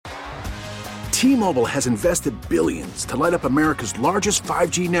T-Mobile has invested billions to light up America's largest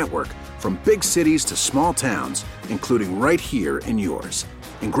 5G network, from big cities to small towns, including right here in yours.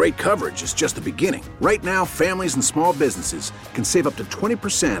 And great coverage is just the beginning. Right now, families and small businesses can save up to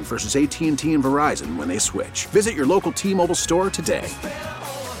 20% versus AT&T and Verizon when they switch. Visit your local T-Mobile store today.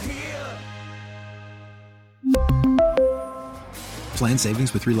 Plan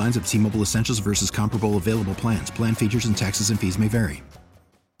savings with 3 lines of T-Mobile Essentials versus comparable available plans. Plan features and taxes and fees may vary.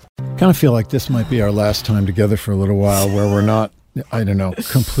 Kind of feel like this might be our last time together for a little while, where we're not, I don't know,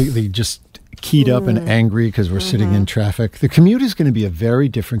 completely just keyed up and angry because we're sitting in traffic. The commute is going to be a very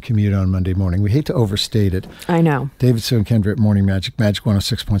different commute on Monday morning. We hate to overstate it. I know. David, Sue, and Kendra at Morning Magic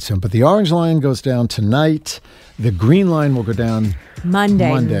 106.7. But the orange line goes down tonight. The green line will go down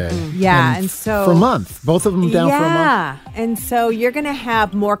Monday. Yeah, and so for a month. Both of them down for a month. Yeah, and so you're going to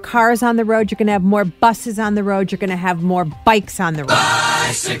have more cars on the road. You're going to have more buses on the road. You're going to have more bikes on the road.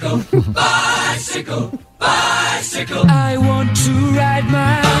 Bicycle, bicycle, bicycle. I want to ride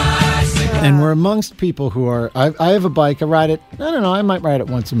my bicycle. And we're amongst people who are, I have a bike, I ride it, I don't know, I might ride it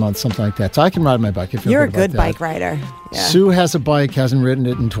once a month, something like that. So I can ride my bike. You're a good bike rider. Yeah. Sue has a bike, hasn't ridden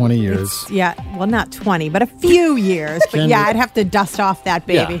it in 20 years. Well, not 20, but a few years. But yeah, I'd have to dust off that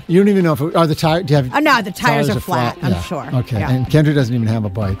baby. Yeah. You don't even know if are the tires, do you have? Oh, no, the tires are flat, I'm sure. Okay, yeah. And Kendra doesn't even have a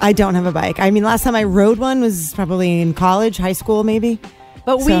bike. I don't have a bike. I mean, last time I rode one was probably in college, high school maybe.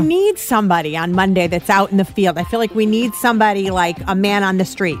 But we need somebody on Monday that's out in the field. I feel like we need somebody like a man on the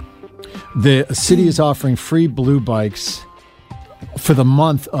street. The city is offering free blue bikes for the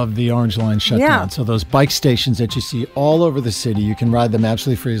month of the Orange Line shutdown. Yeah. So those bike stations that you see all over the city, you can ride them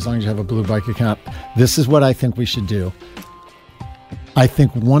absolutely free as long as you have a blue bike account. This is what I think we should do. I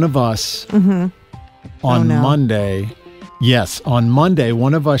think one of us on Monday... Yes, on Monday,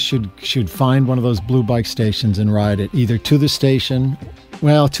 one of us should find one of those blue bike stations and ride it either to the station.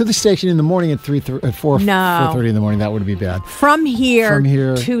 Well, to the station in the morning at 4:30 in the morning. That would be bad. From here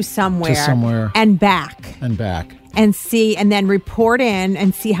to somewhere and back. And see, and then report in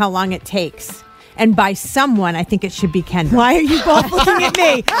and see how long it takes. And by someone, I think it should be Kendra. Why are you both looking at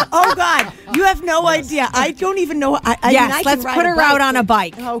me? Oh, God. You have no idea. I don't even know. Let's put her out on a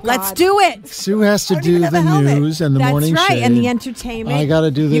bike. Oh, God. Let's do it. Sue has to do the news and the morning That's right, shade. and the entertainment. I got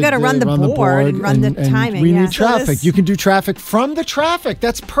to do the You got to run the board and run the timing. We need traffic. You can do traffic from the traffic.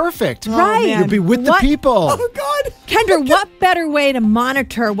 That's perfect. Right. You'll be with the people. Oh, God. Kendra, what better way to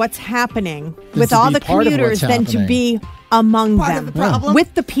monitor what's happening with all the commuters than to be among them,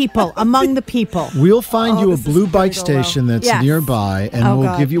 with the people, among the people. We'll find you a blue bike station that's nearby, and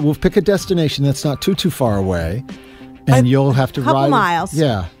we'll pick a destination that's not too far away, and you'll have to ride. Couple miles.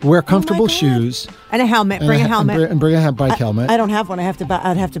 Yeah, wear comfortable shoes and a helmet. Bring a helmet and bring a bike helmet. I don't have one. I'd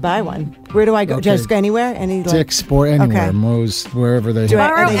have to buy one. Where do I go? Just go anywhere? Dick's Sport, anywhere, Moe's, wherever they.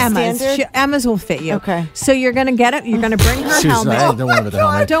 Borrow Emma's. Emma's will fit you. Okay. So you're going to get it. You're going to bring her helmet. Don't worry about the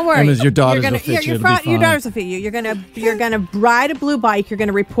helmet. Don't worry. Emma's, your daughters will fit you. Your daughters will fit you. You're going to ride a blue bike. You're going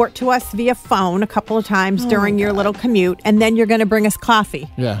to report to us via phone a couple of times during your little commute, and then you're going to bring us coffee.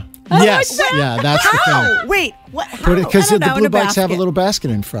 Yeah. Yes. Yeah, that's the thing. Wait, what? Because the blue bikes have a little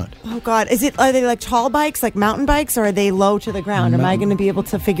basket in front. Oh, God. Are they like tall bikes, like mountain bikes, or are they low to the ground? Am I going to be able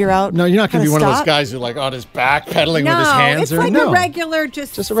to figure out? No, you're not going to be one of those guys who like on his back pedaling with his hands. It's like a regular,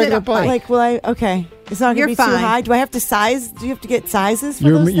 just a regular bike. Like, okay. It's not going to be too high. Do I have to size? Do you have to get sizes for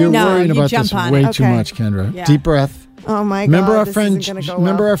those things? You're worrying about this way too much, Kendra. Yeah. Deep breath. Oh my God! God!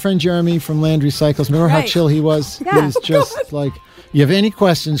 Remember our friend Jeremy from Landry Cycles? Remember how chill he was? Yeah. He's just like, you have any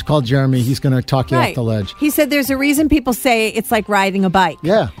questions, call Jeremy. He's going to talk you off the ledge. He said there's a reason people say it's like riding a bike.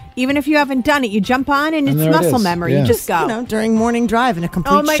 Yeah. Even if you haven't done it, you jump on and it's muscle memory. Yeah. You just go. During morning drive and a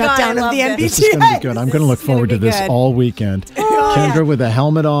complete shutdown of the MBTA. This is going to be good. I'm going to look forward to this all weekend. Kendra with a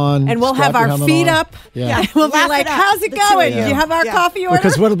helmet on. And we'll have our feet up. Yeah. We'll be like, how's it going? Do you have our coffee order?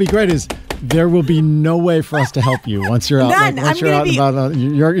 Because what'll be great is there will be no way for us to help you once you're out. Once you're out and about,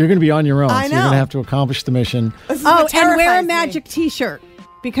 you're going to be on your own. I know. So you're going to have to accomplish the mission. And wear a magic T-shirt.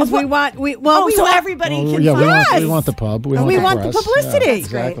 Because we want everybody can we want the pub. We want the publicity. Yeah,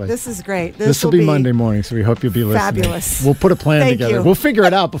 exactly. This is great. This will be Monday morning, so we hope you'll be listening. Fabulous. We'll put a plan together. You. We'll figure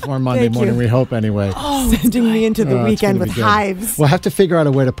it out before Monday morning, we hope anyway. Sending me into the weekend with hives. We'll have to figure out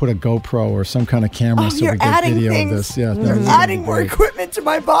a way to put a GoPro or some kind of camera so we get video of this. Yeah, you're adding more equipment to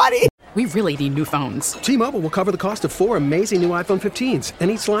my body. We really need new phones. T-Mobile will cover the cost of 4 amazing new iPhone 15s, and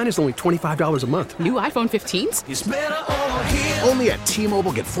each line is only $25 a month. New iPhone 15s? It's better over here. Only at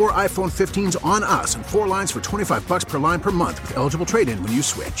T-Mobile, get 4 iPhone 15s on us and 4 lines for $25 per line per month with eligible trade-in when you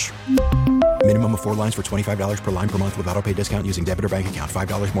switch. Minimum of 4 lines for $25 per line per month with autopay discount using debit or bank account.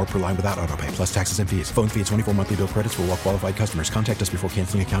 $5 more per line without autopay, plus taxes and fees. Phone fee at 24 monthly bill credits for well-qualified customers. Contact us before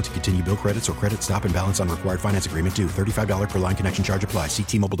canceling account to continue bill credits or credit stop and balance on required finance agreement due. $35 per line connection charge applies. See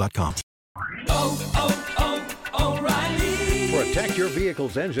T-Mobile.com. O'Reilly. Protect your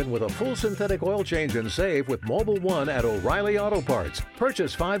vehicle's engine with a full synthetic oil change and save with Mobil 1 at O'Reilly Auto Parts.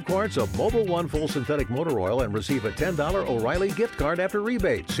 Purchase 5 quarts of Mobil 1 full synthetic motor oil and receive a $10 O'Reilly gift card after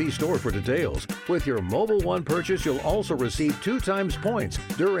rebate. See store for details. With your Mobil 1 purchase, you'll also receive 2 times points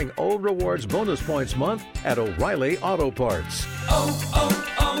during O Rewards Bonus Points Month at O'Reilly Auto Parts.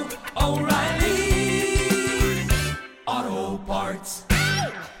 O'Reilly Auto Parts.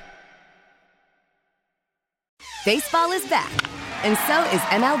 Baseball is back, and so is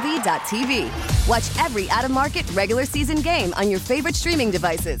MLB.tv. Watch every out-of-market, regular season game on your favorite streaming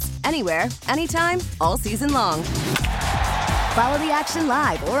devices, anywhere, anytime, all season long. Follow the action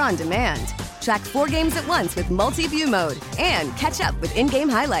live or on demand. Track 4 games at once with multi-view mode and catch up with in-game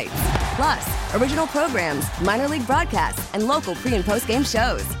highlights. Plus, original programs, minor league broadcasts, and local pre- and post-game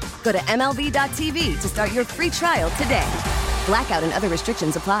shows. Go to MLB.tv to start your free trial today. Blackout and other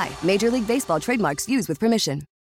restrictions apply. Major League Baseball trademarks used with permission.